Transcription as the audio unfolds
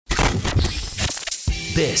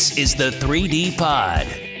This is the 3D Pod,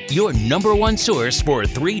 your number one source for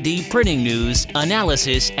 3D printing news,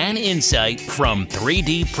 analysis, and insight from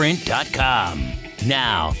 3dprint.com.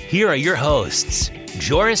 Now, here are your hosts,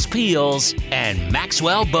 Joris Peels and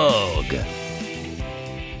Maxwell Bogue.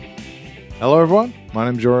 Hello everyone, my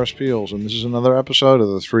name is Joris Peels, and this is another episode of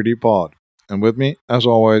the 3D Pod. And with me, as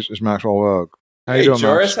always, is Maxwell Bogue. How you doing,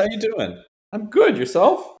 Joris? Max? How you doing? I'm good.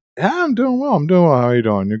 Yourself? Yeah, I'm doing well. How are you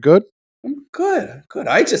doing? You good? I'm good.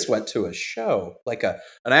 I just went to a show, like an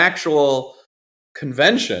actual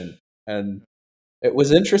convention, and it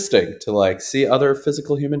was interesting to see other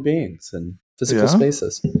physical human beings and physical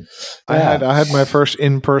spaces. Yeah. I had my first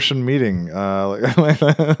in-person meeting 2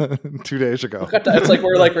 days ago. It's like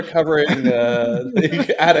we're recovering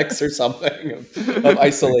addicts or something of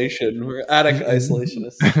isolation. We're attic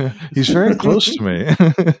isolationists. He's very close to me.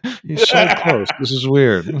 He's so close. This is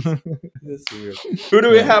weird. This is weird. Who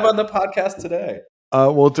do we have on the podcast today?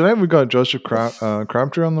 Well, today we've got Joseph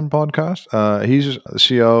Crabtree on the podcast. He's the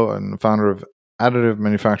CEO and founder of Additive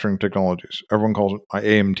Manufacturing Technologies. Everyone calls it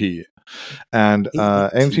AMT. And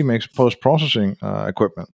AMT makes post-processing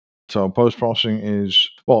equipment. So post-processing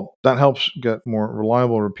that helps get more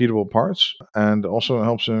reliable, repeatable parts, and also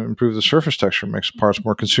helps improve the surface texture, makes parts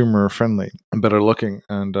more consumer-friendly and better looking,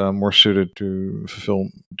 and more suited to fulfill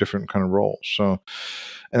different kind of roles. So,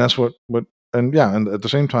 and that's and at the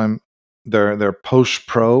same time, their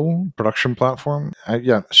post-pro production platform,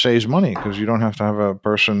 saves money because you don't have to have a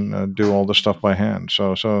person do all this stuff by hand.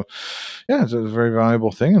 So it's a very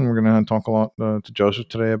valuable thing, and we're going to talk a lot to Joseph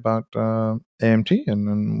today about AMT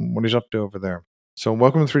and what he's up to over there. So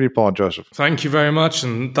welcome to 3D Pod, Joseph. Thank you very much,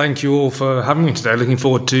 and thank you all for having me today. Looking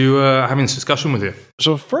forward to having this discussion with you.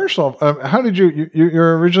 So first off, how did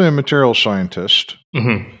you're originally a materials scientist,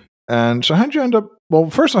 and so how'd you end up? Well,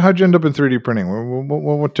 first of all, how'd you end up in 3D printing?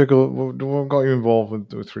 What got you involved with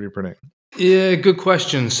 3D printing? Yeah, good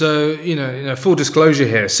question. So, full disclosure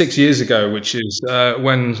here, 6 years ago, which is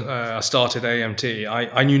when I started AMT,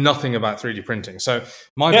 I knew nothing about 3D printing. So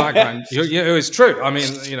my background, it's true. I mean,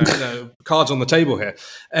 cards on the table here.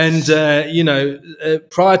 And,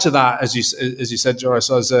 prior to that, as you said, Joris,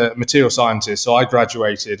 I was a material scientist. So I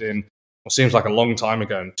graduated in, seems like a long time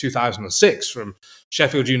ago, in 2006 from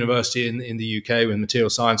Sheffield University in the UK with material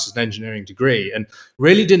sciences and engineering degree, and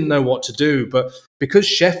really didn't know what to do. But because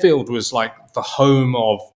Sheffield was like the home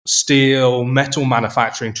of steel, metal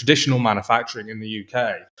manufacturing, traditional manufacturing in the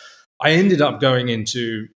UK, I ended up going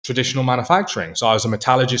into traditional manufacturing. So I was a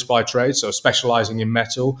metallurgist by trade, so specializing in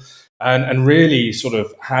metal and really sort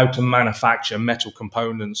of how to manufacture metal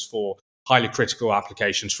components for highly critical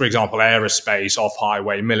applications, for example, aerospace,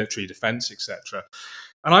 off-highway, military defense, etc.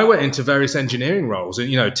 And I went into various engineering roles,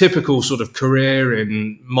 and typical sort of career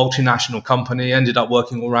in multinational company, ended up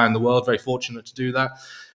working all around the world, very fortunate to do that.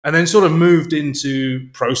 And then sort of moved into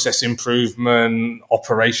process improvement,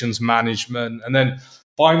 operations management, and then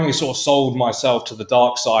finally sort of sold myself to the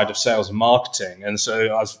dark side of sales and marketing. And so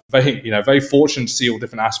I was very fortunate to see all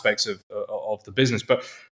different aspects of the business, but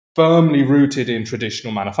firmly rooted in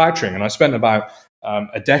traditional manufacturing. And I spent about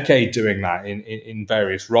a decade doing that in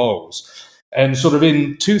various roles. And sort of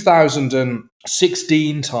in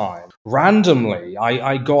 2016 time, randomly,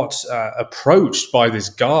 I got approached by this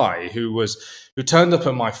guy who turned up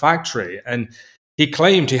at my factory, and he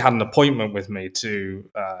claimed he had an appointment with me to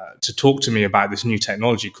talk to me about this new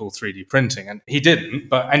technology called 3D printing. And he didn't,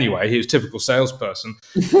 but anyway, he was a typical salesperson.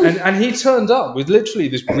 and he turned up with literally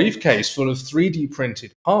this briefcase full of 3D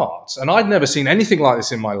printed parts. And I'd never seen anything like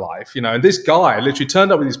this in my life, and this guy literally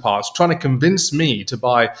turned up with these parts trying to convince me to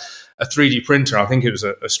buy a 3D printer. I think it was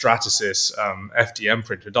a Stratasys FDM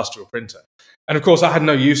printer, industrial printer. And of course, I had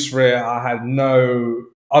no use for it. I had no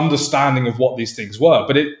understanding of what these things were,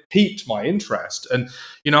 but it piqued my interest. And,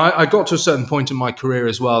 I got to a certain point in my career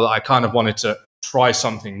as well that I kind of wanted to try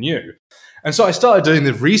something new. And so I started doing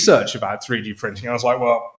the research about 3D printing. I was like,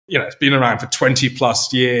 well, it's been around for 20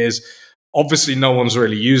 plus years. Obviously, no one's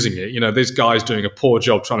really using it. This guy's doing a poor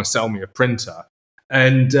job trying to sell me a printer.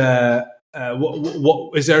 And,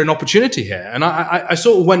 what is there an opportunity here? And I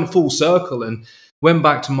sort of went full circle and went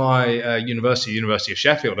back to my University of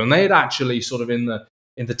Sheffield, and they had actually sort of in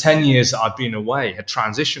the 10 years that I'd been away had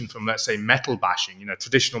transitioned from, let's say, metal bashing,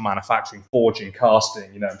 traditional manufacturing, forging,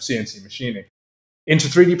 casting, CNC machining, into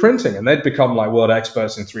 3D printing. And they'd become like world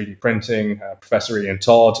experts in 3D printing, Professor Ian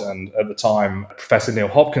Todd, and at the time, Professor Neil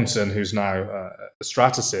Hopkinson, who's now at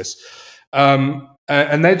Stratasys.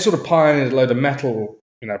 And they'd sort of pioneered a load of metal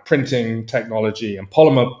printing technology and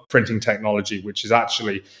polymer printing technology, which is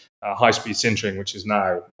actually high-speed sintering, which is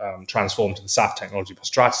now transformed to the SAF technology for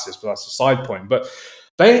Stratasys, but that's a side point. But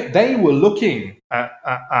they were looking at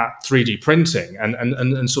 3D printing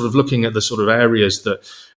and sort of looking at the sort of areas that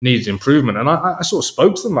needed improvement. And I sort of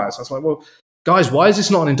spoke to them about it. So I was like, well, guys, why is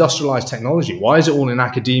this not an industrialized technology? Why is it all in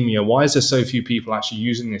academia? Why is there so few people actually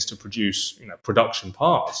using this to produce, production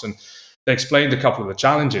parts? And they explained a couple of the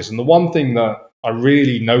challenges. And the one thing that I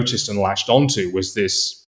really noticed and latched onto was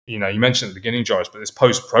this, you mentioned at the beginning, Joris, but this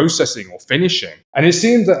post-processing or finishing. And it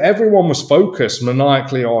seemed that everyone was focused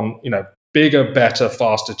maniacally on, bigger, better,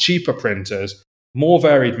 faster, cheaper printers, more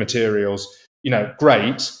varied materials,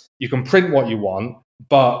 great. You can print what you want,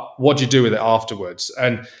 but what do you do with it afterwards?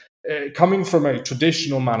 And coming from a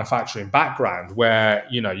traditional manufacturing background where,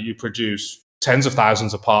 you produce tens of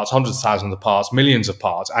thousands of parts, hundreds of thousands of parts, millions of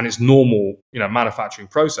parts, and it's normal, manufacturing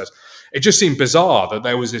process. It just seemed bizarre that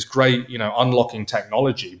there was this great, unlocking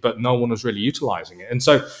technology, but no one was really utilizing it. And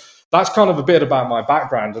so that's kind of a bit about my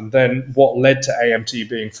background, and then what led to AMT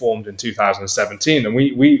being formed in 2017. And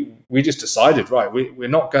we just decided, right, we're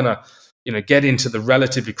not going to, get into the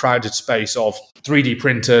relatively crowded space of 3D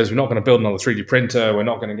printers. We're not going to build another 3D printer. We're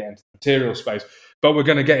not going to get into the material space, but we're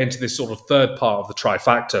going to get into this sort of third part of the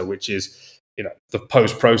trifecta, which is, the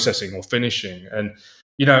post-processing or finishing. And,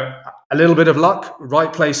 a little bit of luck,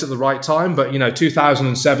 right place at the right time. But,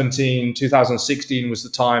 2017, 2016 was the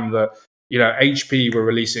time that, HP were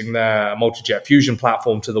releasing their multi-jet fusion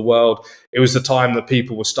platform to the world. It was the time that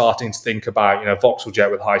people were starting to think about,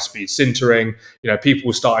 voxeljet with high-speed sintering. People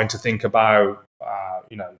were starting to think about,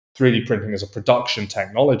 3D printing as a production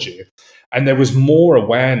technology. And there was more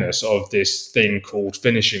awareness of this thing called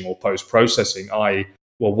finishing or post-processing, i.e.,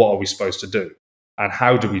 well, what are we supposed to do? And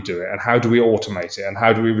how do we do it? And how do we automate it? And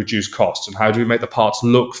how do we reduce costs? And how do we make the parts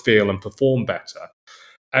look, feel, and perform better?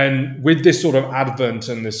 And with this sort of advent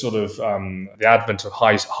and this sort of the advent of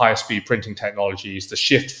higher speed printing technologies, the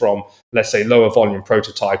shift from, let's say, lower volume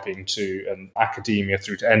prototyping to academia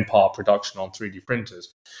through to end part production on 3D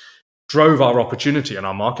printers, drove our opportunity and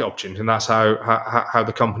our market opportunity. And that's how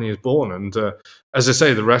the company is born. And as I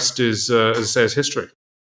say, the rest is, is history.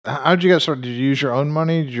 How did you get started? Did you use your own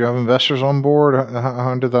money? Did you have investors on board?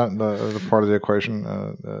 How did that the part of the equation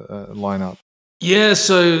line up? Yeah,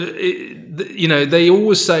 so they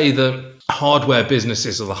always say that hardware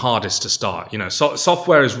businesses are the hardest to start.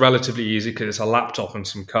 Software is relatively easy because it's a laptop and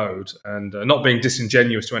some code. And not being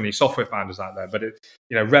disingenuous to any software founders out there, but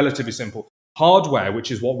relatively simple. Hardware, which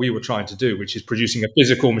is what we were trying to do, which is producing a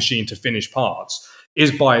physical machine to finish parts,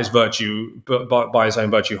 is by its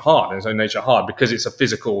own virtue hard, in its own nature hard, because it's a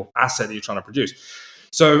physical asset that you're trying to produce.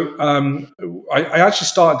 So I actually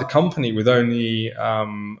started the company with only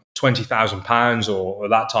 £20,000, or at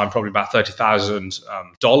that time probably about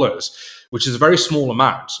 $30,000, which is a very small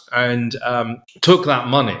amount, and took that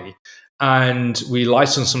money. And we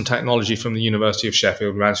licensed some technology from the University of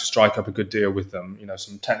Sheffield. We managed to strike up a good deal with them,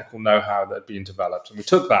 some technical know-how that had been developed. And we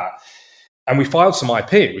took that and we filed some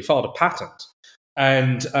IP. We filed a patent.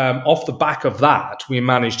 And off the back of that, we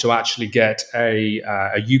managed to actually get a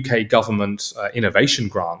UK government innovation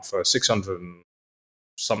grant for 600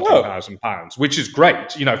 something £1,000, which is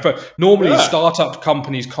great. For normally startup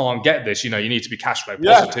companies can't get this. You need to be cash flow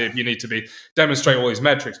positive. You need to demonstrate all these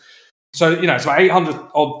metrics. So, it's about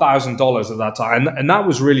 $800,000 at that time. And that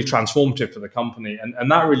was really transformative for the company.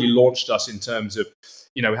 And that really launched us in terms of,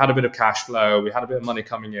 we had a bit of cash flow, we had a bit of money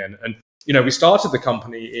coming in. And, we started the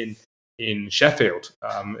company in Sheffield,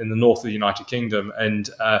 in the north of the United Kingdom, and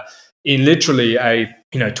in literally a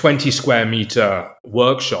 20 square meter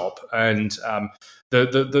workshop. And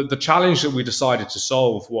the challenge that we decided to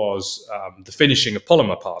solve was the finishing of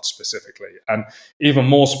polymer parts specifically, and even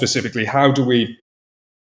more specifically, how do we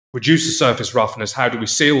reduce the surface roughness? How do we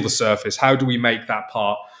seal the surface? How do we make that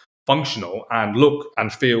part functional and look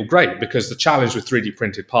and feel great? Because the challenge with 3D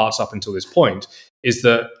printed parts up until this point is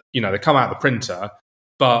that they come out of the printer,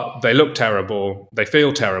 but they look terrible, they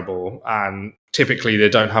feel terrible, and typically they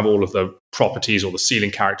don't have all of the properties or the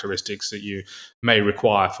sealing characteristics that you may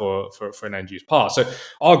require for an end-use part. So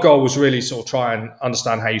our goal was really sort of try and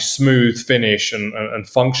understand how you smooth, finish, and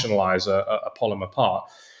functionalize a polymer part,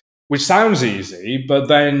 which sounds easy, but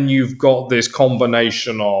then you've got this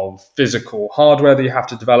combination of physical hardware that you have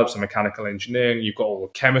to develop, some mechanical engineering, you've got all the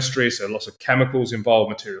chemistry, so lots of chemicals involved,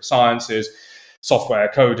 material sciences, software,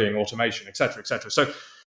 coding, automation, et cetera, et cetera. So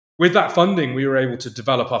with that funding, we were able to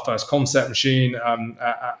develop our first concept machine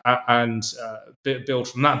and build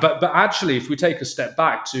from that. But actually, if we take a step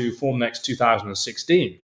back to Formnext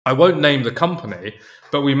 2016, I won't name the company,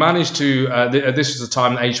 but we managed to. This was the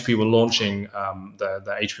time that HP were launching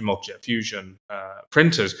the HP Multijet Fusion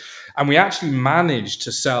printers, and we actually managed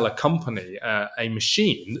to sell a company a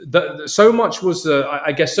machine that so much was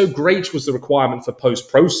I guess so great was the requirement for post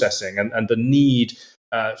processing and the need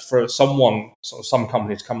for some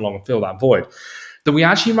company to come along and fill that void, that we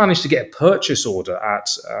actually managed to get a purchase order at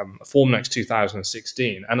Formnext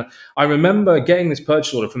 2016. And I remember getting this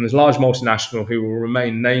purchase order from this large multinational who will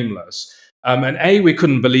remain nameless. And we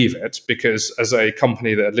couldn't believe it, because as a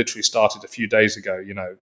company that had literally started a few days ago,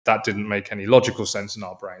 that didn't make any logical sense in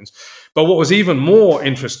our brains. But what was even more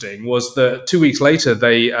interesting was that 2 weeks later,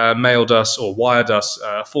 they mailed us or wired us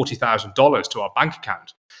 $40,000 to our bank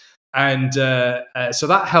account. And so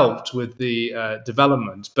that helped with the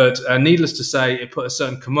development. But needless to say, it put a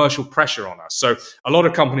certain commercial pressure on us. So a lot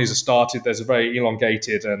of companies have started. There's a very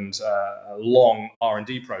elongated and long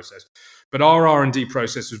R&D process. But our R&D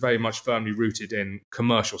process was very much firmly rooted in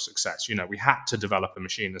commercial success. We had to develop a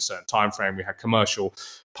machine in a certain time frame. We had commercial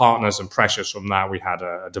partners and pressures from that. We had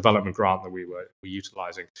a development grant that we were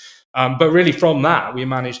utilizing. But really from that, we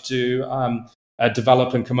managed to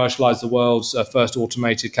develop and commercialize the world's first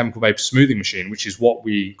automated chemical vapor smoothing machine, which is what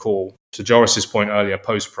we call, to Joris's point earlier,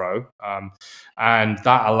 post-pro. And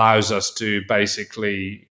that allows us to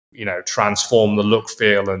basically, transform the look,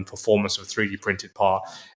 feel, and performance of a 3D printed part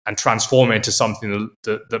and transform it into something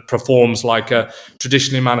that performs like a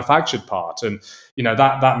traditionally manufactured part. And,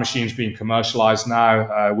 that machine's being commercialized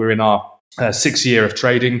now. We're in our 6th year of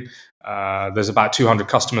trading. There's about 200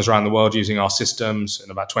 customers around the world using our systems in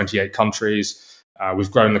about 28 countries.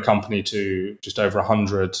 We've grown the company to just over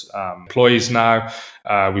 100 employees now.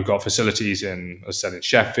 We've got facilities in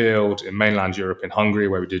Sheffield, in mainland Europe, in Hungary,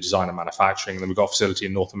 where we do design and manufacturing. And then we've got a facility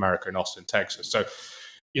in North America, in Austin, Texas. So,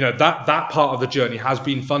 that part of the journey has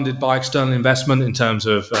been funded by external investment in terms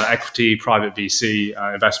of equity, private VC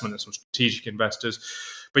investment, and some strategic investors.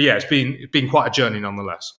 But yeah, it's been quite a journey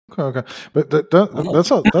nonetheless. Okay. But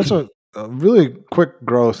that's a really quick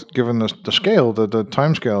growth given the scale, the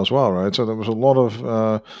time scale as well, right? So there was a lot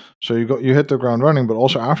of so you hit the ground running, but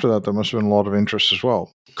also after that there must have been a lot of interest as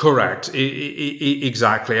well. Correct,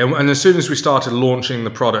 exactly. And as soon as we started launching the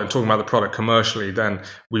product and talking about the product commercially, then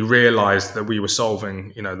we realized that we were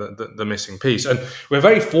solving, the missing piece. And we're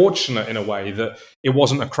very fortunate in a way that it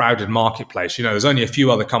wasn't a crowded marketplace. There's only a few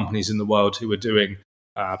other companies in the world who are doing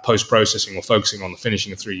post-processing or focusing on the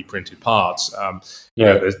finishing of 3D printed parts.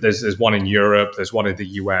 There's one in Europe, there's one in the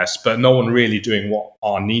US, but no one really doing what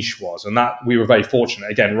our niche was. And that we were very fortunate.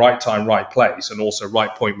 Again, right time, right place, and also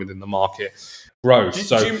right point within the market growth.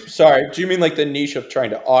 Do you mean like the niche of trying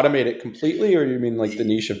to automate it completely, or do you mean like the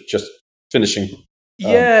niche of just finishing?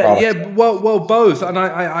 Well, both. And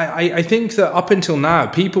I think that up until now,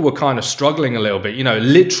 people were kind of struggling a little bit.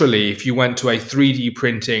 Literally, if you went to a 3D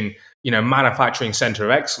printing manufacturing center of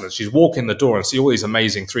excellence, you'd walk in the door and see all these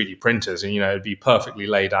amazing 3D printers, and it'd be perfectly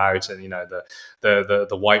laid out, and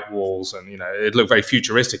the white walls, and it'd look very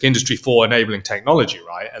futuristic, Industry 4 enabling technology,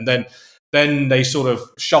 right? And then they sort of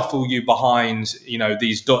shuffle you behind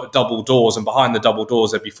these double doors, and behind the double doors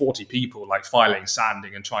there'd be 40 people like filing,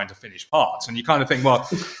 sanding, and trying to finish parts, and you kind of think, well,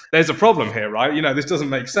 there's a problem here, right? This doesn't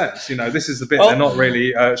make sense. This is the bit they're not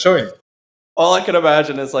really showing. All I can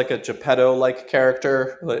imagine is like a Geppetto-like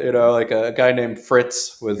character, like a guy named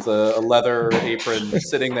Fritz with a leather apron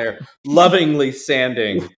sitting there lovingly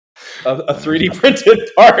sanding a 3D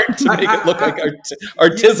printed part to make it look like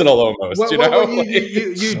artisanal almost.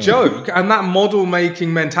 You joke, and that model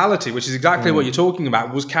making mentality, which is exactly what you're talking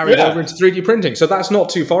about, was carried over into 3D printing. So that's not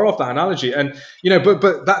too far off that analogy. And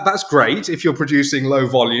but that's great if you're producing low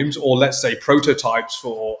volumes, or let's say prototypes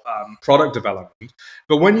for product development.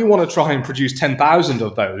 But when you want to try and produce 10,000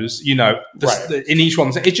 of those, in each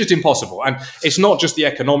one, it's just impossible. And it's not just the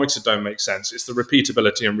economics that don't make sense; it's the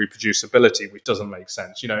repeatability and reproducibility which doesn't make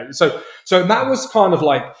sense. So that was kind of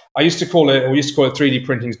like, we used to call it 3D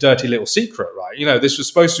printing's dirty little secret, right? This was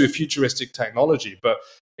supposed to be a futuristic technology, but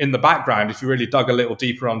in the background, if you really dug a little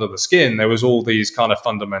deeper under the skin, there was all these kind of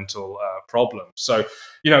fundamental problems. So,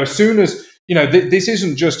 as soon as, this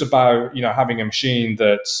isn't just about, having a machine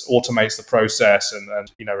that automates the process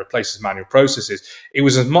and replaces manual processes. It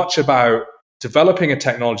was as much about developing a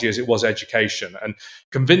technology as it was education, and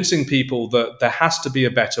convincing people that there has to be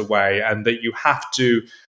a better way, and that you have to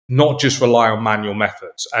not just rely on manual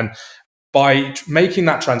methods. And by making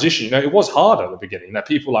that transition, it was hard at the beginning.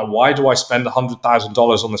 People were like, why do I spend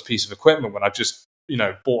 $100,000 on this piece of equipment when I've just,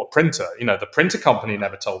 bought a printer? The printer company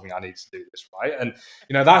never told me I need to do this, right? And,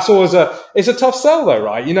 that's always it's a tough sell though,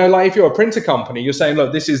 right? Like if you're a printer company, you're saying,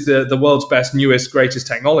 look, this is the world's best, newest, greatest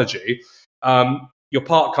technology. your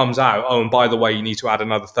part comes out, oh, and by the way, you need to add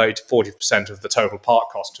another 30 to 40% of the total part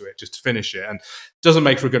cost to it just to finish it. And it doesn't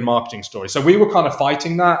make for a good marketing story. So we were kind of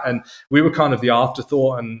fighting that, and we were kind of the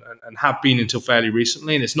afterthought and have been until fairly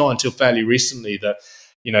recently. And it's not until fairly recently that,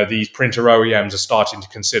 these printer OEMs are starting to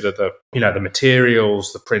consider the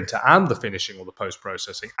materials, the printer, and the finishing or the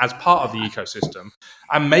post-processing as part of the ecosystem,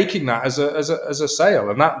 and making that as a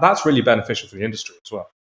sale. And that's really beneficial for the industry as well.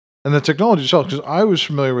 And the technology itself, because I was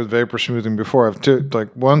familiar with vapor smoothing before.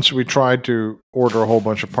 Once we tried to order a whole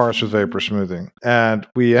bunch of parts with vapor smoothing, and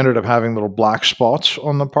we ended up having little black spots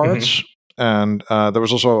on the parts. Mm-hmm. And there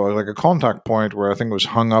was also like a contact point where I think it was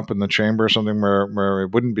hung up in the chamber or something where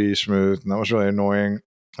it wouldn't be smooth, and that was really annoying.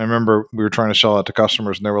 I remember we were trying to sell that to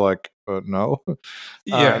customers, and they were like, "No."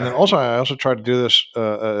 Yeah. And then I also tried to do this.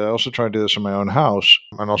 I also tried to do this in my own house,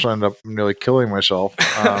 and also ended up nearly killing myself.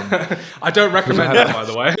 I don't recommend that, by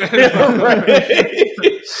the way.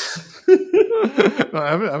 No,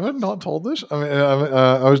 I haven't not told this. I mean,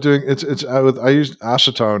 I was doing I used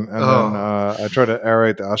acetone, and then I tried to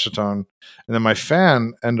aerate the acetone, and then my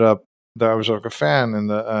fan ended up. There was like a fan and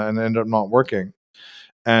it ended up not working.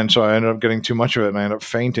 And so I ended up getting too much of it, and I ended up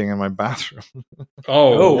fainting in my bathroom.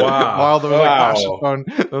 Oh wow! While there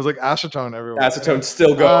was like acetone everywhere. Acetone's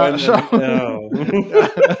still going.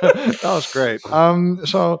 That was great. And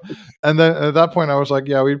then at that point, I was like,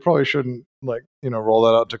 "Yeah, we probably shouldn't roll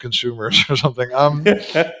that out to consumers or something." My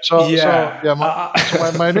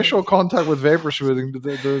initial contact with vapor smoothing,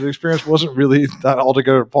 the experience wasn't really that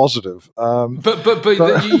altogether positive.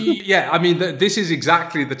 This is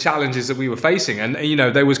exactly the challenges that we were facing, and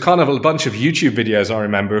there was kind of a bunch of YouTube videos I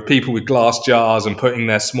remember of people with glass jars and putting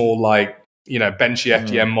their small Benchy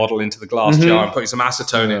FDM model into the glass jar and putting some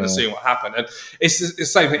acetone in and seeing what happened. And it's the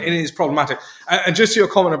same thing. It is problematic. And just to your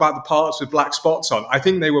comment about the parts with black spots on, I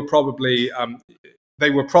think they were probably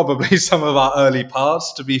some of our early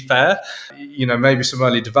parts, to be fair, maybe some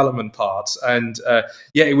early development parts. And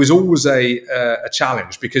it was always a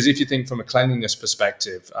challenge, because if you think from a cleanliness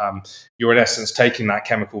perspective, you're in essence taking that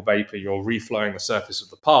chemical vapor, you're reflowing the surface of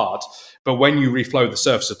the part. But when you reflow the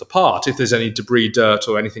surface of the part, if there's any debris, dirt,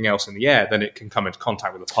 or anything else in the air, then it can come into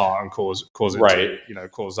contact with the part and cause it to,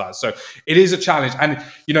 cause that. So it is a challenge. And,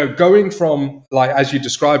 going from, like, as you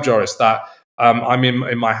described, Joris, that I'm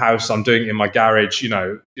in my house, I'm doing it in my garage,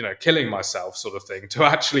 killing myself sort of thing, to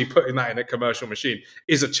actually putting that in a commercial machine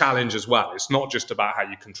is a challenge as well. It's not just about how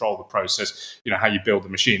you control the process, how you build the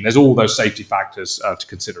machine. There's all those safety factors to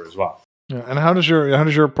consider as well. Yeah. And how does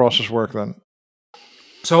your process work then?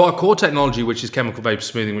 So our core technology, which is chemical vapor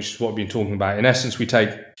smoothing, which is what we've been talking about, in essence, we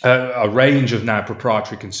take a range of now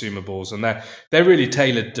proprietary consumables, and they're really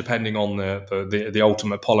tailored depending on the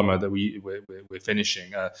ultimate polymer that we're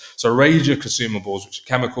finishing. So a range of consumables, which are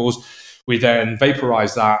chemicals. We then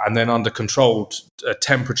vaporize that, and then under controlled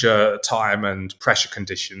temperature, time, and pressure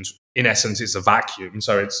conditions, in essence, it's a vacuum,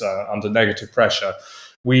 so it's under negative pressure.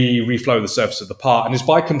 We reflow the surface of the part, and it's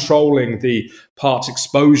by controlling the part's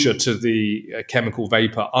exposure to the chemical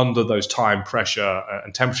vapor under those time, pressure,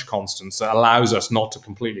 and temperature constants that allows us not to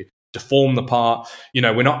completely deform the part.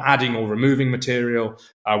 We're not adding or removing material.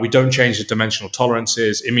 We don't change the dimensional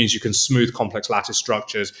tolerances. It means you can smooth complex lattice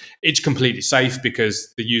structures. It's completely safe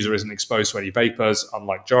because the user isn't exposed to any vapors,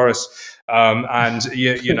 unlike Joris.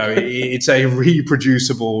 It's a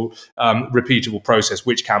reproducible, repeatable process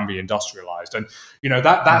which can be industrialized. And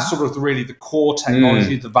that's sort of really the core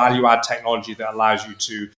technology, the value add technology that allows you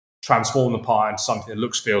to transform the part into something that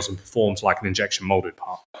looks, feels, and performs like an injection molded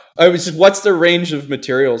part. What's the range of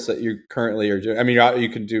materials that you currently are doing? I mean, you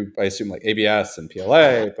can do, I assume, like ABS and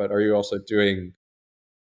PLA, but are you also doing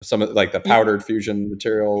some of like the powdered fusion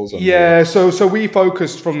materials? So we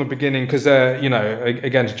focused from the beginning because,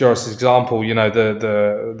 again, to Joris's example,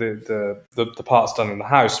 the parts done in the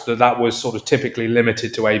house, but that was sort of typically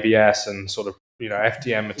limited to ABS and sort of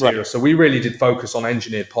FDM materials. Right. So we really did focus on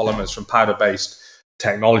engineered polymers from powder-based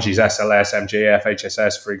technologies, SLS, MJF,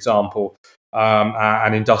 HSS, for example,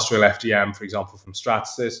 and industrial FDM, for example, from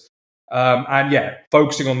Stratasys.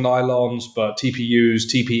 Focusing on nylons, but TPUs,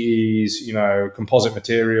 TPEs, composite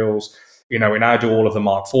materials. We now do all of the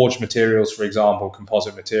Markforged materials, for example,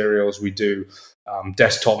 composite materials. We do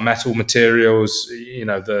desktop metal materials,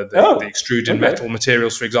 the extruded metal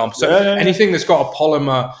materials, for example. So anything that's got a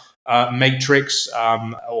polymer matrix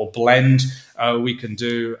or blend, we can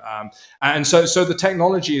do, and so the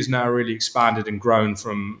technology is now really expanded and grown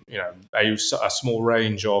from a small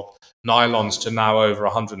range of nylons to now over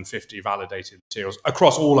 150 validated materials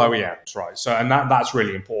across all OEMs, right? So, and that's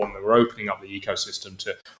really important that we're opening up the ecosystem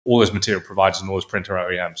to all those material providers and all those printer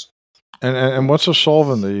OEMs. And what's the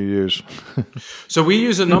solvent that you use? So we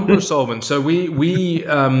use a number of solvents. So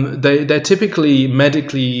they're typically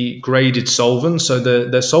medically graded solvents. So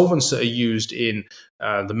they're solvents that are used in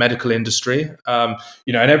the medical industry. And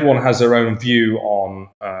everyone has their own view on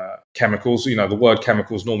chemicals. The word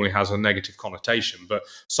chemicals normally has a negative connotation, but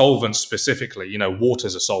solvents specifically,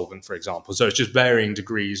 water's a solvent, for example. So it's just varying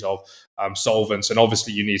degrees of solvents, and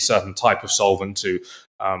obviously you need a certain type of solvent to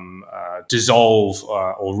dissolve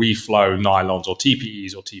or reflow nylons or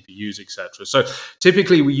TPEs or TPUs, etc. So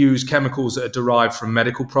typically we use chemicals that are derived from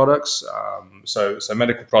medical products. So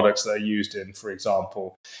medical products that are used in, for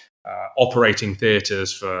example, operating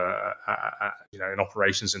theaters for in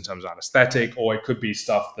operations in terms of anesthetic, or it could be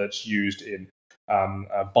stuff that's used in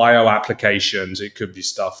bio applications. It could be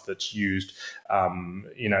stuff that's used,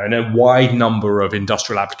 in a wide number of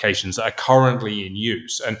industrial applications that are currently in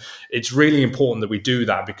use. And it's really important that we do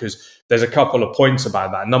that because there's a couple of points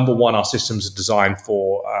about that. Number one, our systems are designed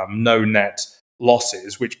for no net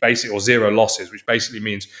losses, or zero losses, which basically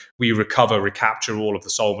means we recapture all of the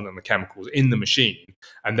solvent and the chemicals in the machine,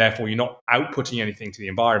 and therefore you're not outputting anything to the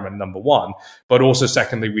environment, number one. But also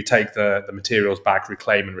secondly, we take the materials back,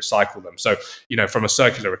 reclaim and recycle them. So from a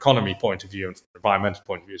circular economy point of view and from an environmental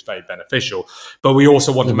point of view, it's very beneficial. But we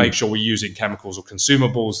also want to make sure we're using chemicals or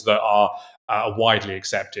consumables that are widely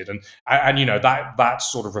accepted, and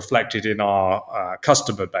that's sort of reflected in our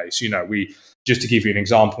customer base. Just to give you an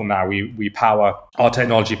example, now our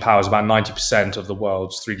technology powers about 90% of the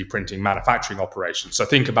world's 3D printing manufacturing operations. So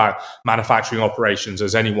think about manufacturing operations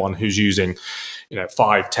as anyone who's using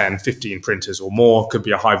 5, 10, 15 printers or more. Could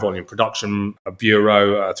be a high volume production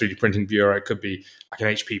bureau, a 3D printing bureau. It could be like an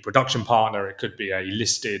HP production partner. It could be a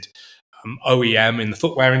listed OEM in the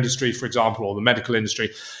footwear industry, for example, or the medical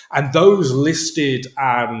industry. And those listed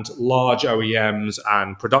and large OEMs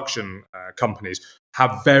and production companies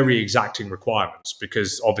have very exacting requirements,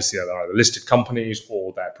 because obviously they're either listed companies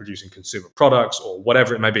or they're producing consumer products or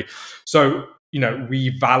whatever it may be. So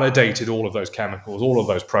we validated all of those chemicals, all of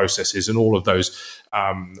those processes, and all of those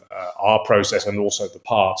our process and also the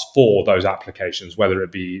parts for those applications, whether it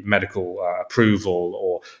be medical approval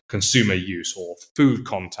or consumer use or food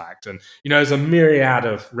contact. And there's a myriad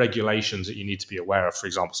of regulations that you need to be aware of. For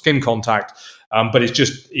example, skin contact. But it's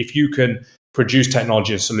just, if you can produce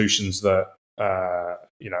technology and solutions that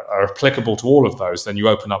are applicable to all of those, then you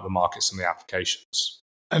open up the markets and the applications.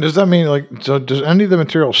 And does that mean, so does any of the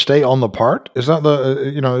material stay on the part? Is that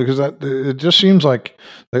because it just seems like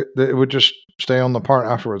it would just stay on the part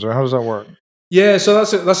afterwards, or how does that work? Yeah, so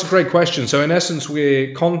that's a great question. So in essence,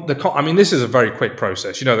 this is a very quick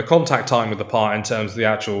process. The contact time with the part in terms of the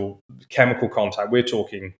actual chemical contact, we're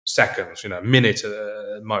talking seconds, minute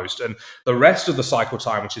at most. And the rest of the cycle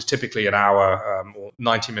time, which is typically an hour or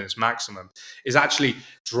 90 minutes maximum, is actually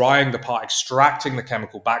drying the part, extracting the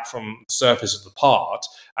chemical back from the surface of the part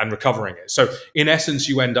and recovering it. So in essence,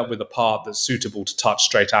 you end up with a part that's suitable to touch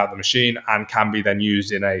straight out of the machine and can be then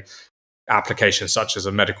used in a applications such as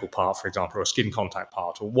a medical part, for example, or a skin contact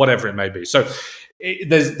part, or whatever it may be. So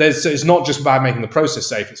it's not just about making the process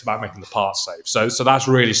safe; it's about making the part safe. So that's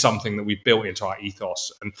really something that we've built into our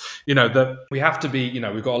ethos. And we have to be.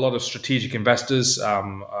 We've got a lot of strategic investors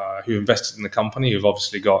who invested in the company, who've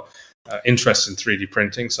obviously got interest in 3D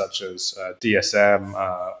printing, such as DSM,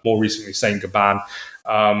 more recently Saint-Gobain,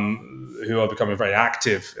 who are becoming very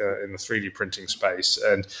active in the 3D printing space.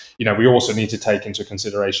 And, we also need to take into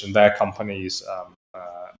consideration their company's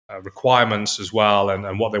requirements as well,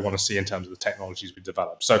 and what they want to see in terms of the technologies we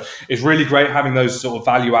develop. So it's really great having those sort of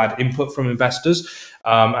value add input from investors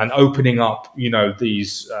and opening up,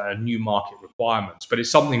 these new market requirements. But it's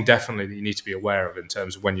something definitely that you need to be aware of in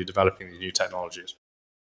terms of when you're developing these new technologies.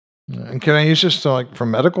 And can I use this for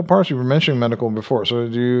medical parts? You were mentioning medical before. So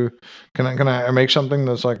can I make something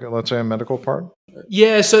that's like, let's say, a medical part?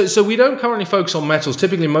 Yeah, so we don't currently focus on metals.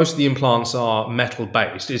 Typically, most of the implants are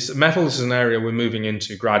metal-based. Metals is an area we're moving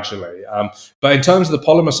into gradually. But in terms of the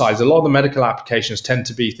polymer sides, a lot of the medical applications tend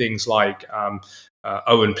to be things like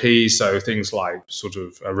O&P, so things like sort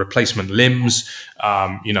of replacement limbs,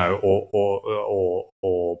 or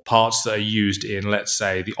parts that are used in, let's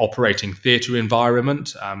say, the operating theatre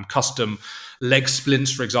environment, custom leg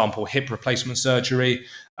splints, for example, hip replacement surgery,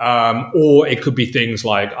 or it could be things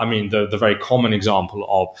like, the very common example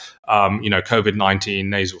of, COVID-19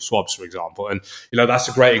 nasal swabs, for example. And, that's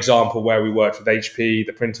a great example where we worked with HP,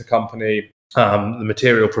 the printer company, the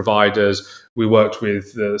material providers. We worked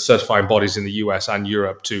with the certifying bodies in the US and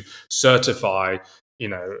Europe to certify,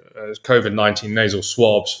 COVID-19 nasal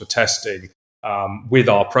swabs for testing with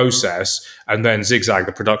our process, and then Zigzag,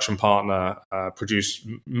 the production partner, produced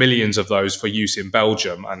millions of those for use in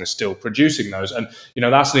Belgium and is still producing those. And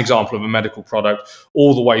that's an example of a medical product,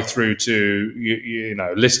 all the way through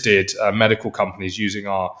to listed medical companies using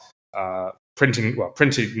our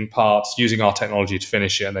printing parts, using our technology to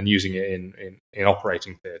finish it, and then using it in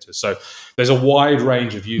operating theaters. So there's a wide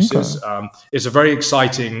range of uses. Okay. It's a very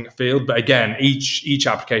exciting field, but again, each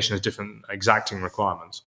application has different exacting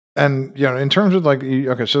requirements. And in terms of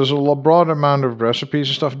so there's a broad amount of recipes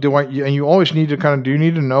and stuff. And you always need to do you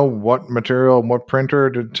need to know what material and what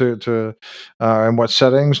printer to and what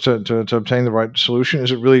settings to obtain the right solution?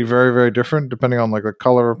 Is it really very, very different depending on the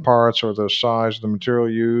color of parts or the size of the material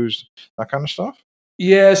used, that kind of stuff?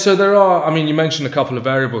 Yeah, so there are, you mentioned a couple of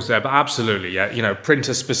variables there, but absolutely, yeah,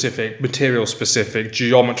 printer specific, material specific,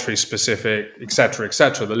 geometry specific, et cetera,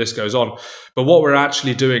 the list goes on. But what we're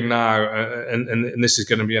actually doing now, and this is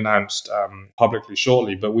going to be announced publicly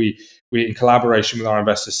shortly, but we in collaboration with our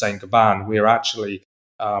investor Saint-Gobain, we are actually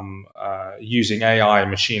using AI and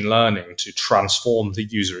machine learning to transform the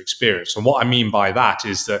user experience. And what I mean by that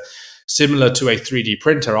is that similar to a 3D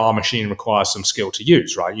printer, our machine requires some skill to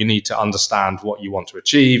use, right? You need to understand what you want to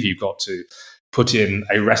achieve. You've got to put in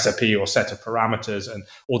a recipe or set of parameters. And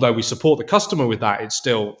although we support the customer with that, it's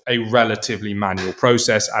still a relatively manual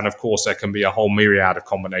process. And of course, there can be a whole myriad of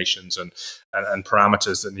combinations and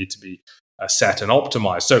parameters that need to be set and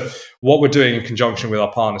optimized. So what we're doing in conjunction with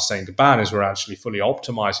our partner Saint-Gobain is we're actually fully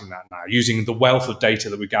optimizing that now using the wealth of data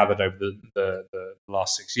that we gathered over the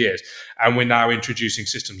last 6 years. And we're now introducing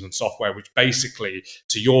systems and software which basically,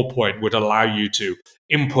 to your point, would allow you to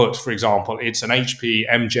input, for example, it's an HP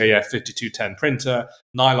MJF 5210 printer,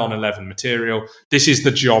 nylon 11 material. This is the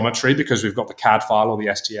geometry because we've got the CAD file or the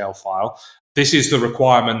STL file. This is the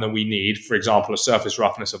requirement that we need, for example, a surface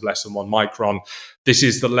roughness of less than 1 micron. This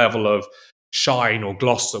is the level of shine or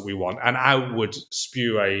gloss that we want, and out would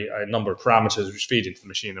spew a number of parameters which feed into the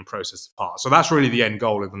machine and process the part. So that's really the end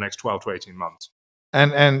goal in the next 12 to 18 months.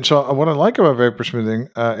 And so what I like about vapor smoothing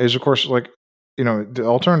is, of course, the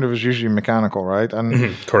alternative is usually mechanical, right?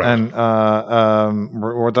 And correct. And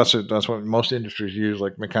or that's what most industries use,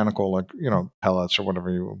 like mechanical, pellets or whatever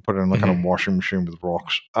you put in kind of washing machine with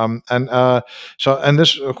rocks. And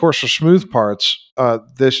this, of course, for smooth parts,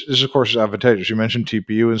 this of course is advantageous. You mentioned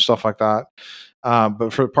TPU and stuff like that.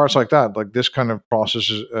 But for parts like that, this kind of process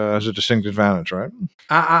has a distinct advantage, right?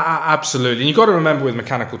 Absolutely. And you've got to remember with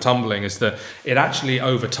mechanical tumbling is that it actually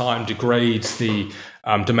over time degrades the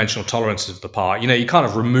dimensional tolerances of the part. You're kind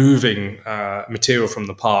of removing material from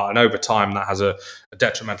the part, and over time that has a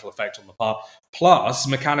detrimental effect on the part. Plus,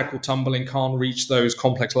 mechanical tumbling can't reach those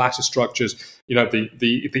complex lattice structures,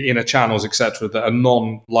 the inner channels, etc., that a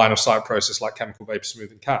non-line of sight process like chemical vapor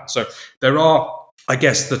smoothing can. So there are, I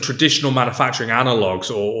guess, the traditional manufacturing analogs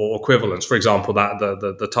or equivalents, for example, that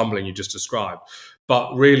the tumbling you just described.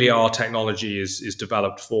 But really, our technology is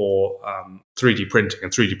developed for 3D printing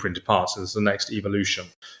and 3D printed parts. So it's the next evolution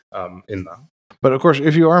in that. But of course,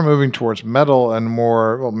 if you are moving towards metal and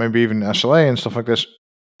more, maybe even SLA and stuff like this,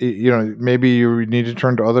 maybe you need to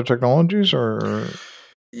turn to other technologies or.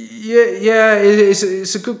 Yeah,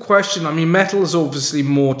 it's a good question. Metal is obviously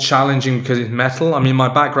more challenging because it's metal. My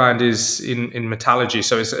background is in metallurgy,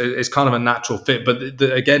 so it's kind of a natural fit. But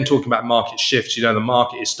again, talking about market shifts, the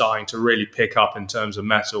market is starting to really pick up in terms of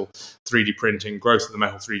metal 3D printing, growth of the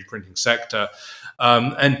metal 3D printing sector,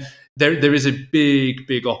 and there is a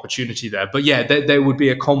big opportunity there. But yeah, there would be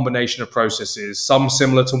a combination of processes, some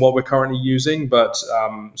similar to what we're currently using, but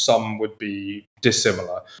some would be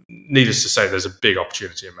dissimilar. Needless to say, there's a big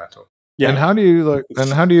opportunity in metal. Yeah. And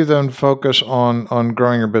how do you then focus on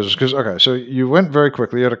growing your business? Because so you went very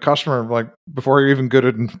quickly. You had a customer before you're even good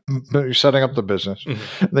at setting up the business.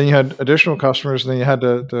 Mm-hmm. Then you had additional customers. And then you had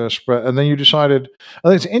to spread. And then you decided. I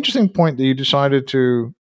think it's an interesting point that you decided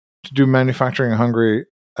to do manufacturing in Hungary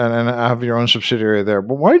and have your own subsidiary there.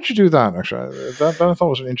 But why did you do that? Actually, that I thought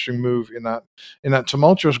was an interesting move in that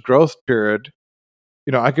tumultuous growth period.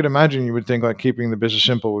 I could imagine you would think keeping the business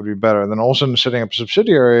simple would be better. And then all of a sudden setting up a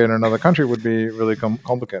subsidiary in another country would be really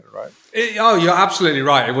complicated, right? You're absolutely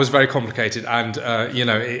right. It was very complicated and,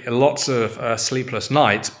 lots of sleepless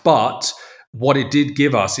nights. But what it did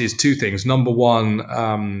give us is two things. Number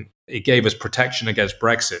one, it gave us protection against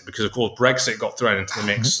Brexit because, of course, Brexit got thrown into the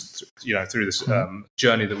mix, through this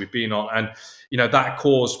journey that we've been on. And, that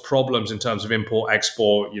caused problems in terms of import,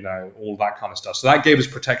 export, all that kind of stuff. So that gave us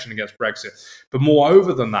protection against Brexit. But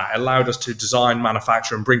moreover than that, it allowed us to design,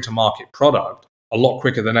 manufacture, and bring to market product a lot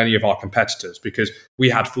quicker than any of our competitors because we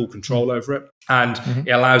had full control over it. And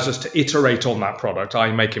it allows us to iterate on that product,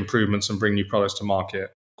 i.e. make improvements and bring new products to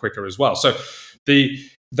market quicker as well. So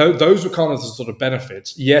those were kind of the sort of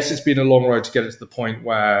benefits. Yes, it's been a long road to get it to the point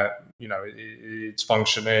where it's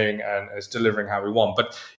functioning and it's delivering how we want.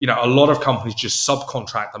 But a lot of companies just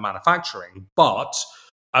subcontract the manufacturing, but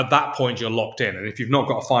at that point you're locked in. And if you've not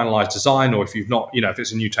got a finalized design, or if you've not, if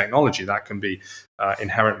it's a new technology, that can be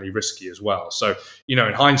inherently risky as well. So, in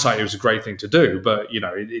hindsight, it was a great thing to do, but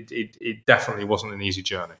it definitely wasn't an easy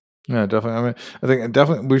journey. Yeah, definitely. I mean, I think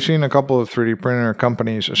definitely we've seen a couple of 3D printer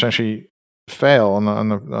companies essentially fail on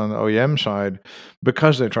the OEM side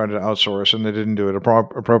because they tried to outsource and they didn't do it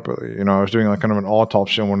appropriately. I was doing like kind of an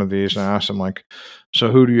autopsy on one of these, and I asked them like,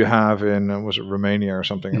 "So who do you have in was it Romania or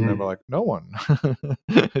something?" And they were like, "No one,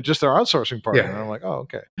 just their outsourcing partner." And I'm like, "Oh,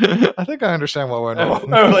 okay. I think I understand what went wrong."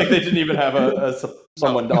 Like they didn't even have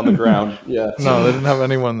someone on the ground. Yeah, no, they didn't have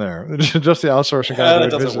anyone there. Just the outsourcing guy.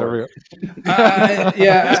 That doesn't work.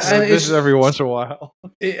 Visit every once in a while.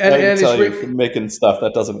 And tell you, from making stuff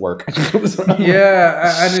that doesn't work.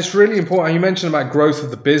 Yeah, and it's really important. You mentioned about growth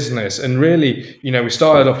of the business, and really, we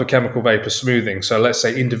started off with chemical vapor smoothing. So let's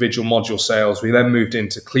say individual module sales. We then moved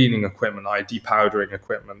into cleaning equipment, depowdering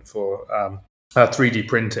equipment for 3D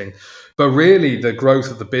printing. But really, the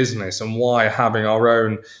growth of the business and why having our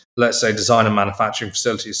own, let's say, design and manufacturing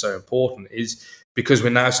facility is so important is because we're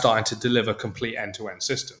now starting to deliver complete end-to-end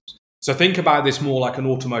systems. So think about this more like an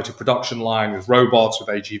automotive production line with robots, with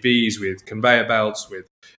AGVs, with conveyor belts, with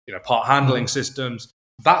part handling systems.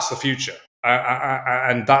 That's the future,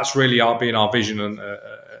 and that's really been our vision and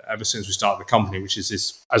ever since we started the company, which is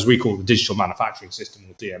this, as we call it, the digital manufacturing system,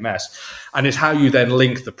 or DMS, and it's how you then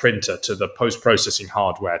link the printer to the post-processing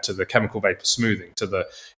hardware, to the chemical vapor smoothing, to the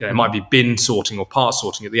it might be bin sorting or part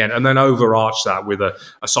sorting at the end, and then overarch that with a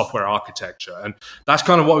software architecture. And that's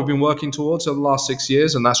kind of what we've been working towards over the last 6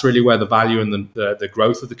 years, and that's really where the value and the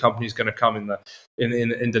growth of the company is going to come in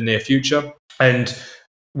the near future. And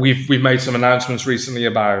we've made some announcements recently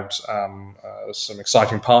about some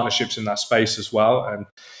exciting partnerships in that space as well, and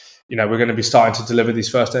we're going to be starting to deliver these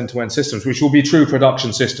first end-to-end systems, which will be true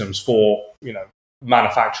production systems for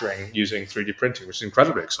manufacturing using 3D printing, which is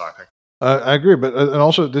incredibly exciting. I agree, but and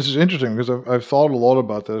also this is interesting because I've thought a lot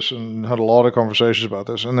about this and had a lot of conversations about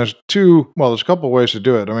this. And there's a couple of ways to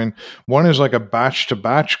do it. I mean, one is like a batch to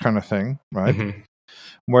batch kind of thing, right? Mm-hmm.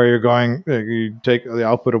 Where you take the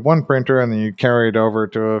output of one printer and then you carry it over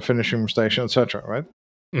to a finishing station, etc. Right?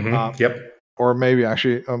 Mm-hmm. Yep. Or maybe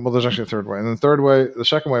actually, there's actually a third way. And then the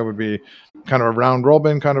second way would be kind of a round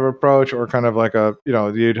robin kind of approach, or kind of like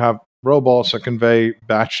you'd have robots that convey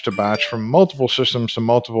batch to batch from multiple systems to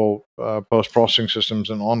multiple post-processing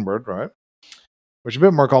systems and onward, right? Which is a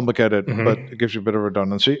bit more complicated, but it gives you a bit of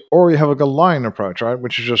redundancy. Or you have like a line approach, right?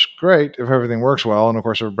 Which is just great if everything works well, and of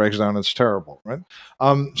course if it breaks down, it's terrible, right?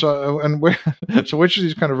 So which of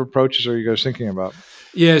these kind of approaches are you guys thinking about?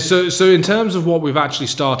 Yeah, so in terms of what we've actually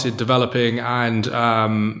started developing and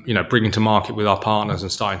bringing to market with our partners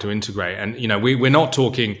and starting to integrate, and we're not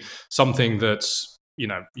talking something that's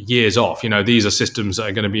years off. These are systems that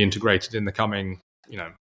are going to be integrated in the coming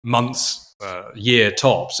months, year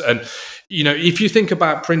tops. And if you think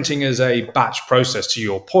about printing as a batch process, to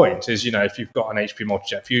your point, is if you've got an HP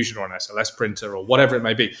Multijet Fusion or an SLS printer or whatever it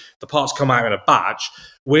may be, the parts come out in a batch.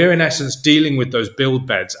 We're in essence dealing with those build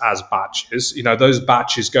beds as batches. Those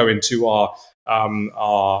batches go into our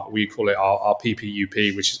we call it our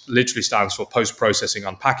PPUP, which literally stands for post-processing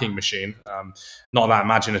unpacking machine. Not that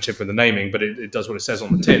imaginative with the naming, but it does what it says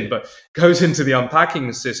on the tin, but goes into the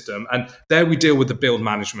unpacking system. And there we deal with the build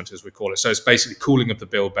management, as we call it. So it's basically cooling of the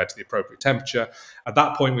build bed to the appropriate temperature. At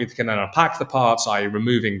that point, we can then unpack the parts, i.e.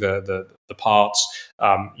 removing the parts.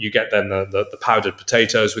 You get then the powdered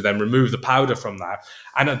potatoes. We then remove the powder from that.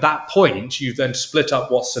 And at that point, you then split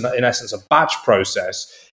up what's in essence a batch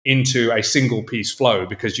process into a single piece flow,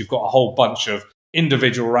 because you've got a whole bunch of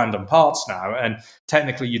individual random parts now, and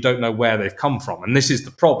technically you don't know where they've come from. And this is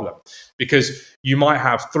the problem, because you might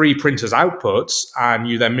have 3 printers outputs and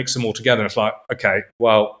you then mix them all together, and it's like, okay,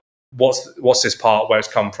 well, what's this part, where it's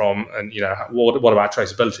come from, and what about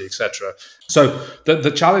traceability, etc. So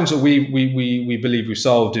the challenge that we believe we've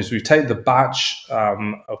solved is we've taken the batch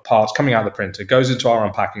of parts coming out of the printer, goes into our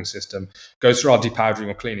unpacking system, goes through our depowdering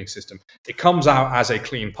or cleaning system. It comes out as a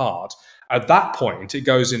clean part. At that point, it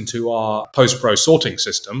goes into our post-pro sorting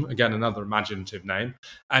system, again, another imaginative name.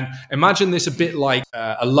 And imagine this a bit like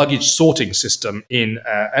a luggage sorting system in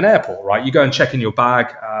an airport, right? You go and check in your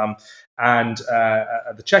bag and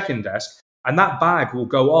at the check-in desk, and that bag will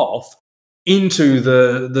go off into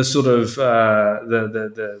the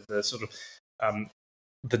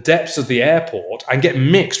the depths of the airport and get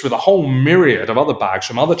mixed with a whole myriad of other bags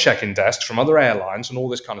from other check-in desks, from other airlines and all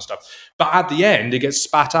this kind of stuff. But at the end, it gets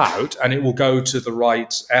spat out and it will go to the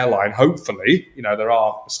right airline, hopefully. There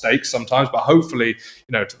are mistakes sometimes, but hopefully,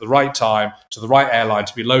 to the right time, to the right airline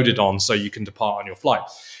to be loaded on so you can depart on your flight.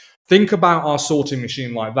 Think about our sorting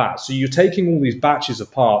machine like that. So you're taking all these batches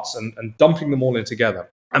of parts and dumping them all in together.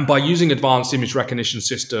 And by using advanced image recognition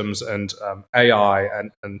systems and AI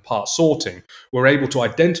and part sorting, we're able to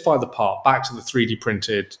identify the part back to the 3D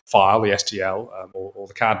printed file, the STL or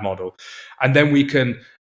the CAD model. And then we can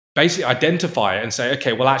basically identify it and say,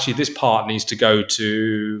 okay, well, actually, this part needs to go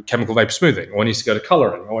to chemical vapor smoothing, or it needs to go to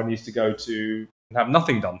coloring, or it needs to go to have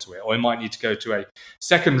nothing done to it, or it might need to go to a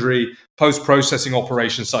secondary post-processing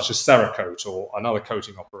operation such as Cerakote or another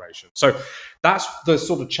coating operation. So that's the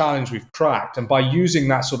sort of challenge we've cracked. And by using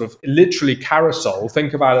that sort of literally carousel,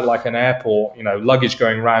 think about it like an airport, luggage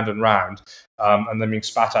going round and round, and then being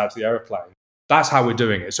spat out to the airplane. That's how we're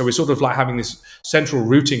doing it. So we're sort of like having this central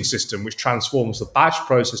routing system which transforms the batch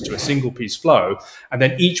process to a single piece flow, and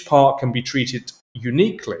then each part can be treated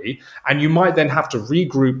uniquely, and you might then have to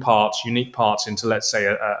regroup parts, unique parts, into, let's say,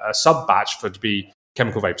 a sub batch for it to be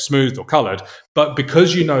chemical vapor smoothed or colored. But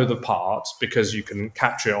because you know the parts, because you can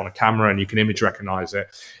capture it on a camera and you can image recognize it,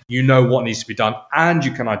 you know what needs to be done and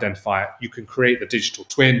you can identify it. You can create the digital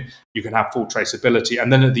twin, you can have full traceability,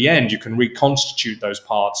 and then at the end you can reconstitute those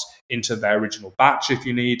parts into their original batch if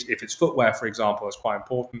you need. If it's footwear, for example, that's quite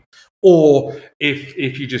important. Or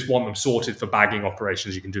if you just want them sorted for bagging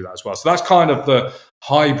operations, you can do that as well. So that's kind of the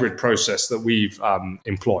hybrid process that we've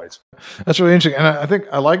employed. That's really interesting. And I think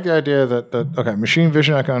I like the idea that okay, machine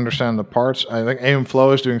vision, I can understand the parts. I think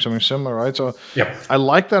Aimflow is doing something similar, right? So yep. I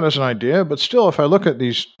like that as an idea, but still, if I look at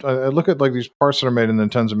these, like these parts that are made in the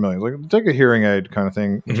tens of millions, like take a hearing aid kind of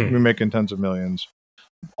thing, we make in tens of millions.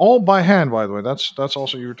 All by hand, by the way. That's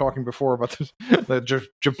also, you were talking before about the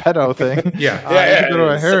Geppetto thing. You go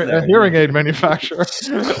to a hearing aid manufacturer,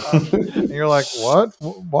 and you're like, what?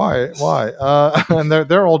 Why? And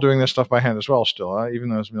they're all doing this stuff by hand as well, still, even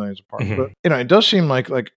though it's millions of parts. But it does seem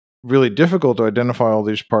like really difficult to identify all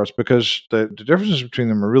these parts because the differences between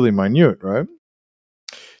them are really minute, right?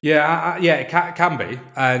 Yeah, it can be,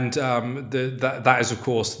 and that is, of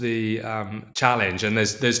course, the challenge. And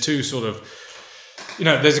there's two sort of.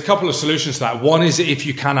 There's a couple of solutions to that. One is if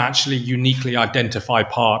you can actually uniquely identify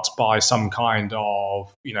parts by some kind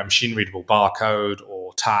of, machine readable barcode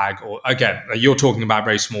or tag, or again, you're talking about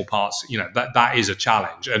very small parts, that is a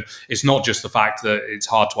challenge. And it's not just the fact that it's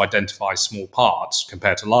hard to identify small parts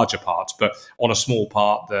compared to larger parts, but on a small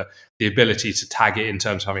part, the ability to tag it in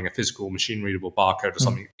terms of having a physical machine readable barcode or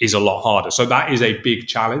something is a lot harder. So that is a big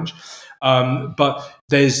challenge. But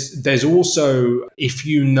there's also, if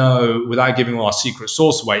you know, without giving our secret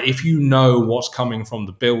sauce away, if you know what's coming from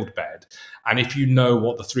the build bed, and if you know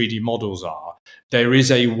what the 3D models are, there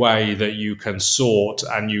is a way that you can sort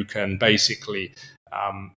and you can basically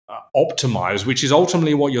optimize, which is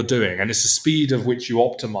ultimately what you're doing. And it's the speed of which you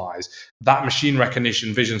optimize that machine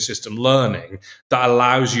recognition vision system learning that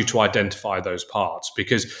allows you to identify those parts,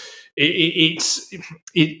 because it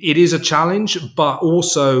is a challenge, but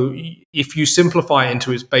also if you simplify it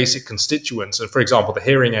into its basic constituents, and for example, the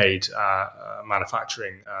hearing aid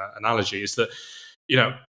manufacturing analogy is that,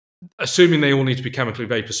 assuming they all need to be chemically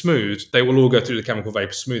vapor smoothed, they will all go through the chemical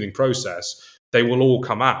vapor smoothing process. They will all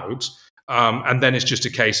come out. And then it's just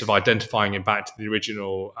a case of identifying it back to the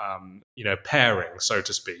original, pairing, so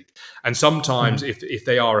to speak. And sometimes if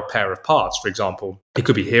they are a pair of parts, for example, it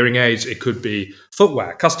could be hearing aids, it could be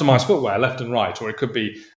footwear, customized footwear, left and right, or it could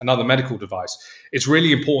be another medical device. It's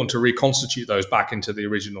really important to reconstitute those back into the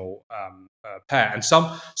original pair. And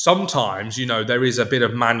sometimes, there is a bit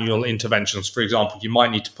of manual interventions. For example, you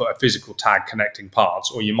might need to put a physical tag connecting parts,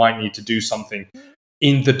 or you might need to do something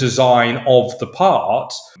in the design of the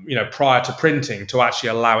part, prior to printing, to actually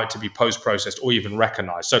allow it to be post-processed or even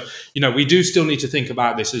recognized. So, we do still need to think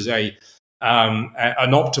about this as an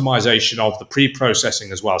optimization of the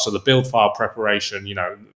pre-processing as well. So the build file preparation,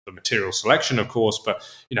 the material selection, of course, but,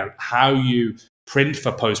 how you print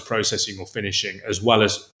for post-processing or finishing, as well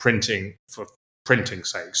as printing for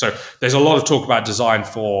printing's sake. So there's a lot of talk about design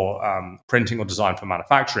for printing or design for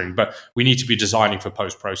manufacturing, but we need to be designing for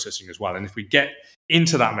post-processing as well. And if we get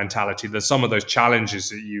into that mentality, then some of those challenges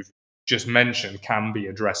that you've just mentioned can be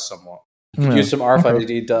addressed somewhat. Use some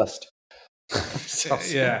RFID dust.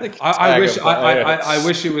 Yeah, I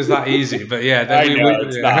wish it was that easy, but yeah,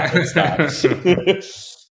 it's not.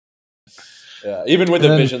 Yeah, even with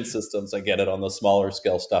the vision systems, I get it on the smaller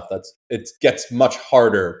scale stuff. It gets much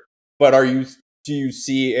harder. But do you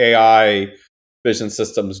see AI vision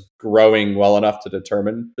systems growing well enough to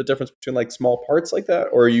determine the difference between like small parts like that?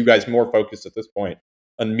 Or are you guys more focused at this point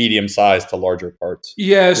on medium sized to larger parts?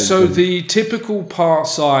 Yeah, so the typical part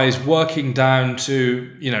size working down to,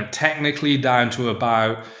 technically down to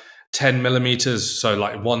about 10 millimeters, so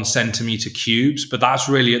like 1 centimeter cubes, but that's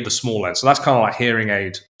really at the small end. So that's kind of like hearing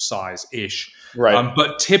aid size-ish. Right.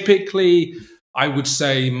 But typically, I would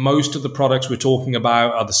say most of the products we're talking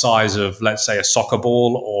about are the size of, let's say, a soccer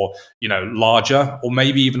ball or, larger, or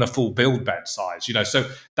maybe even a full build bed size, so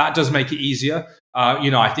that does make it easier.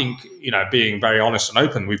 I think, being very honest and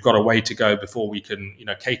open, we've got a way to go before we can,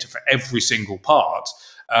 cater for every single part.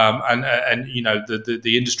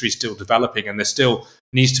 The industry is still developing, and there still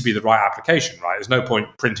needs to be the right application, right? There's no point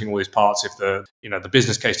printing all these parts if the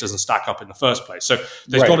business case doesn't stack up in the first place. So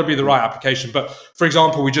there's got to be the right application. But for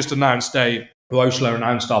example, we just announced Oshler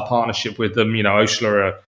announced our partnership with them.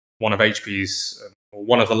 Oshler are one of HP's,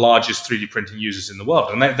 one of the largest 3D printing users in the world.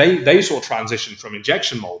 And they saw transition from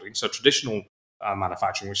injection molding, so traditional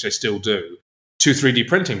manufacturing, which they still do, to 3D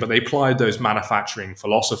printing, but they applied those manufacturing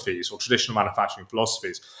philosophies or traditional manufacturing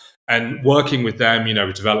philosophies. And working with them, we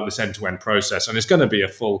developed this end-to-end process, and it's going to be a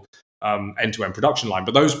full end-to-end production line.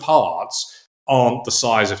 But those parts aren't the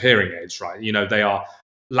size of hearing aids, right? They are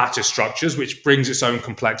lattice structures, which brings its own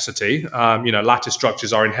complexity. Lattice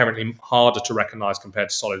structures are inherently harder to recognize compared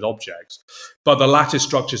to solid objects, but the lattice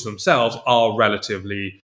structures themselves are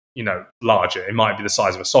relatively larger. It might be the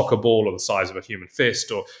size of a soccer ball or the size of a human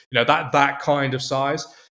fist, or that kind of size.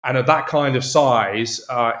 And at that kind of size,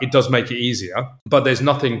 it does make it easier. But there's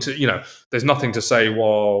nothing to say,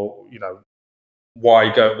 well,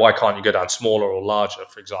 why can't you go down smaller or larger,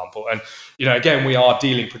 for example? And again, we are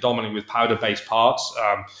dealing predominantly with powder-based parts.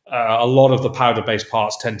 A lot of the powder-based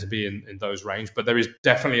parts tend to be in those range, but there is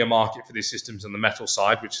definitely a market for these systems on the metal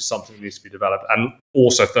side, which is something that needs to be developed, and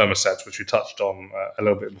also thermosets, which we touched on a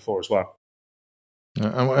little bit before as well.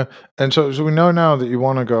 And so we know now that you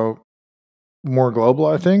want to go more global,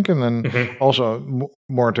 I think, and then also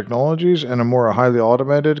more technologies and a more highly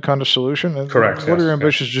automated kind of solution. Correct. What are your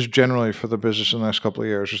ambitions just generally for the business in the next couple of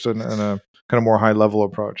years, just in a kind of more high level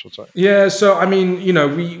approach, let's say? Yeah, so I mean,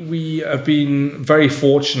 we have been very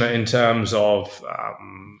fortunate in terms of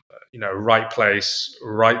right place,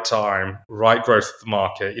 right time, right growth of the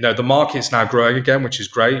market. The market's now growing again, which is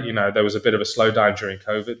great. There was a bit of a slowdown during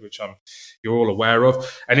COVID, which you're all aware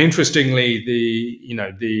of. And interestingly,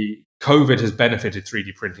 the COVID has benefited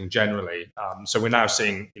 3D printing generally. So we're now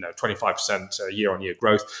seeing 25% year-on-year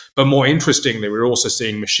growth. But more interestingly, we're also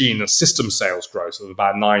seeing machine and system sales growth of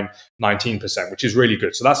about 19%, which is really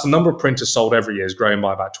good. So that's the number of printers sold every year is growing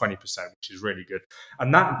by about 20%, which is really good.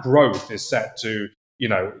 And that growth is set to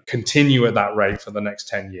continue at that rate for the next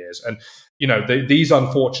 10 years. And these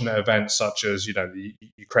unfortunate events such as the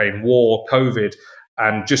Ukraine war, COVID,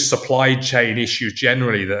 and just supply chain issues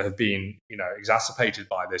generally that have been exacerbated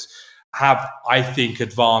by this have, I think,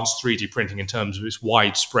 advanced 3D printing in terms of its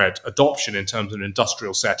widespread adoption, in terms of an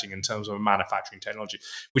industrial setting, in terms of a manufacturing technology,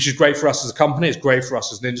 which is great for us as a company. It's great for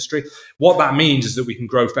us as an industry. What that means is that we can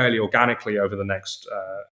grow fairly organically over the next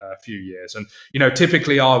few years. And,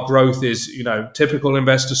 typically our growth is, typical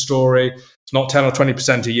investor story. It's not 10 or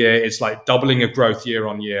 20% a year. It's like doubling of growth year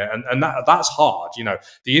on year. And that's hard.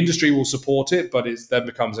 The industry will support it, but it then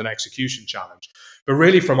becomes an execution challenge. But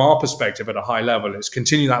really, from our perspective at a high level, it's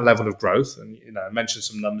continue that level of growth. And, I mentioned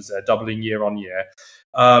some numbers there, doubling year on year,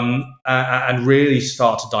 and really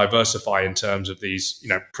start to diversify in terms of these,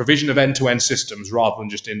 provision of end-to-end systems rather than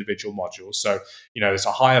just individual modules. So, it's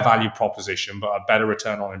a higher value proposition, but a better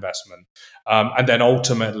return on investment. And then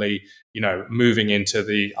ultimately, moving into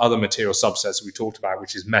the other material subsets that we talked about,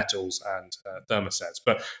 which is metals and thermosets.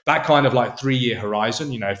 But that kind of like 3-year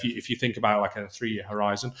horizon, if you think about like a 3-year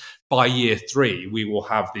horizon, by year 3, we will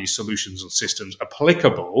have these solutions and systems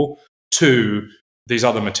applicable to these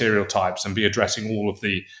other material types and be addressing all of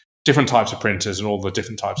the different types of printers and all the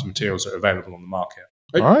different types of materials that are available on the market.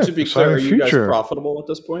 Right, to be clear, are you guys profitable at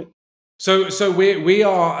this point? So we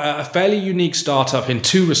are a fairly unique startup in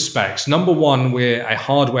 2 respects. Number one, we're a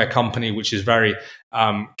hardware company which is very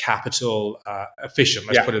capital efficient.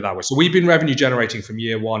 Let's put it that way. So we've been revenue generating from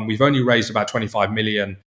year 1. We've only raised about 25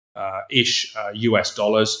 million ish US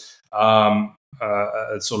dollars.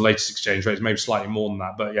 Sort of latest exchange rates, maybe slightly more than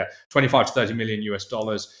that, but 25 to 30 million US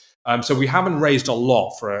dollars. So we haven't raised a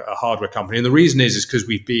lot for a hardware company, and the reason is because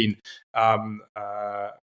we've been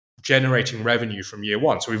generating revenue from year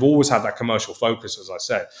 1. So we've always had that commercial focus, as I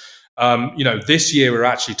said. This year we're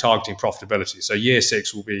actually targeting profitability. So year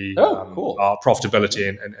 6 will be cool. our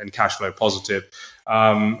profitability and cash flow positive.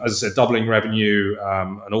 As I said, doubling revenue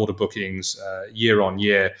and order bookings year on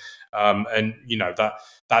year. And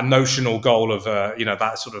that notional goal of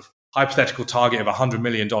that sort of hypothetical target of $100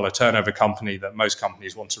 million turnover company that most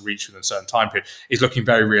companies want to reach within a certain time period is looking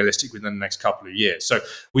very realistic within the next couple of years. So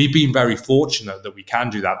we've been very fortunate that we can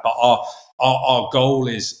do that, but our goal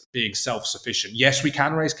is being self-sufficient. Yes, we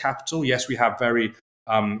can raise capital. Yes, we have very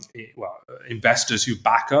investors who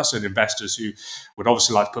back us and investors who would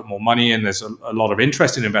obviously like to put more money in. There's a lot of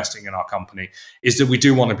interest in investing in our company. Is that we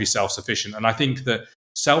do want to be self-sufficient. And I think that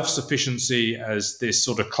self-sufficiency as this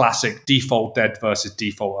sort of classic default dead versus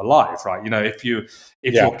default alive, right? If your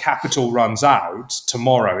capital runs out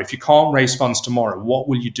tomorrow, if you can't raise funds tomorrow, what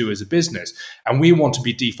will you do as a business? And we want to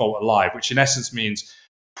be default alive, which in essence means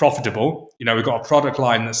profitable. We've got a product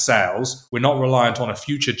line that sells. We're not reliant on a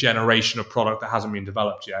future generation of product that hasn't been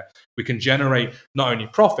developed yet. We can generate not only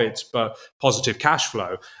profits, but positive cash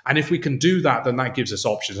flow. And if we can do that, then that gives us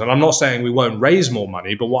options. And I'm not saying we won't raise more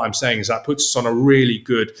money, but what I'm saying is that puts us on a really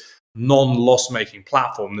good non-loss-making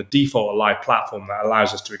platform, the default alive platform that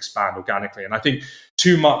allows us to expand organically. And I think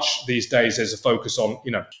too much these days there's a focus on,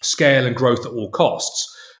 scale and growth at all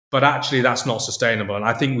costs. But actually, that's not sustainable. And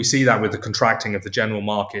I think we see that with the contracting of the general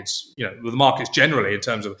markets, the markets generally in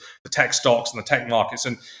terms of the tech stocks and the tech markets.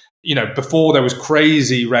 And, before there was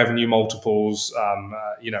crazy revenue multiples,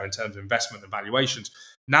 in terms of investment and valuations.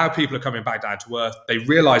 Now people are coming back down to earth. They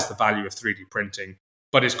realize the value of 3D printing,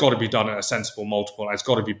 but it's got to be done at a sensible multiple. And it's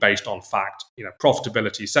got to be based on fact,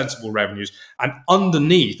 profitability, sensible revenues. And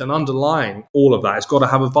underneath and underlying all of that, it's got to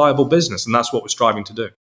have a viable business. And that's what we're striving to do.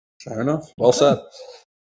 Fair enough. Well said.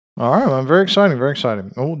 All right, well, very exciting, very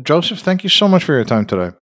exciting. Well, Joseph, thank you so much for your time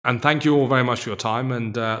today. And thank you all very much for your time,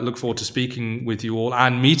 and look forward to speaking with you all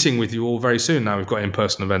and meeting with you all very soon. Now we've got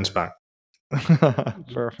in-person events back.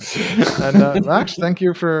 Perfect. And Max, thank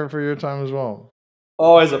you for your time as well.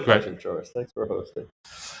 Always a pleasure, George. Thanks for hosting.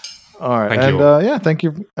 All right, thank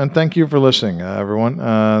you, and thank you for listening, everyone.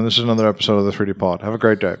 This is another episode of the 3D Pod. Have a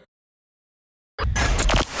great day.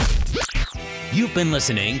 You've been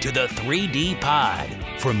listening to the 3D Pod.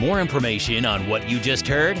 For more information on what you just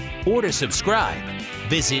heard or to subscribe,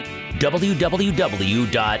 visit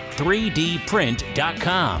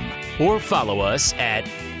www.3dprint.com or follow us at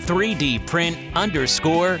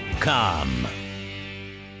 3dprint_com.